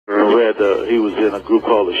he was in a group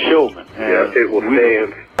called The Showman. Yeah, it will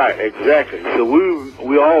stand. Right, exactly. So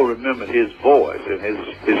we all remembered his voice and his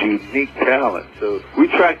unique talent. So we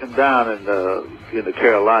tracked him down in the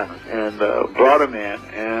Carolinas and brought him in.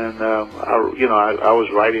 And I was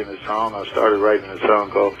writing a song. I started writing a song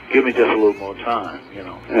called "Give Me Just a Little More Time."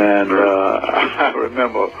 And I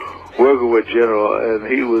remember working with General, and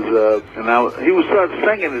he was he was started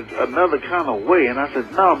singing it another kind of way, and I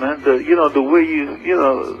said, "No, man, the way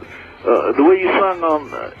the way you sung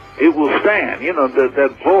on It Will Stand,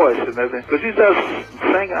 that voice and everything." Because he started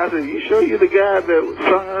singing, I said, "You sure you're the guy that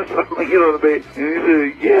sung that song?" You know what I mean? And he said,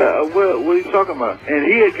 "Yeah, well, what are you talking about?" And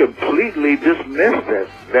he had completely dismissed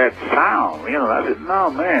that sound. I said, "No,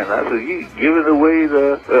 man." I said, "You giving away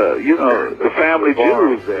the family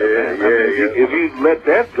jewels there, man. If you let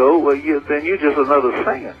that go, well, then you're just another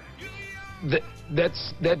singer."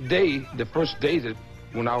 That day, the first day that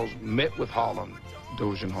when I was met with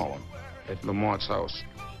Dozier and Holland at Lamont's house.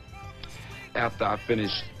 After I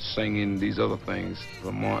finished singing these other things,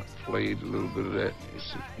 Lamont played a little bit of that. He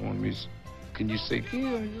said, "Can you say,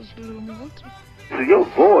 yeah, just a little more?" So your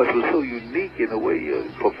voice was so unique in the way your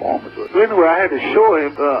performance was. So anyway, I had to show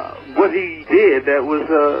him what he did that was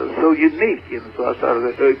so unique. So I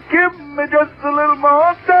started to "Give me just a little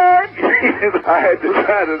more time." I had to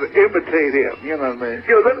try to imitate him, you know what I mean?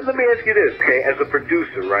 Let me ask you this, okay? As a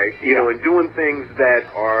producer, right? And doing things that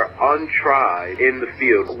are untried in the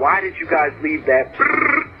field, why did you guys leave that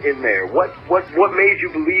in there? What made you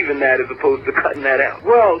believe in that as opposed to cutting that out?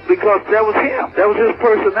 Well, because that was him. That was his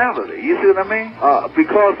personality. You see what I mean?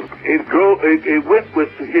 Because it went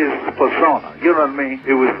with his persona. You know what I mean?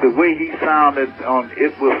 It was the way he sounded on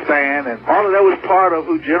It Will Stand, and all of that was part of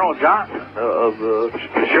who General Johnson of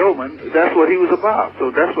The Showman. That's what he was about.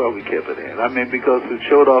 So that's why we kept it in. I mean, because it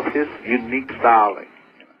showed off his unique styling.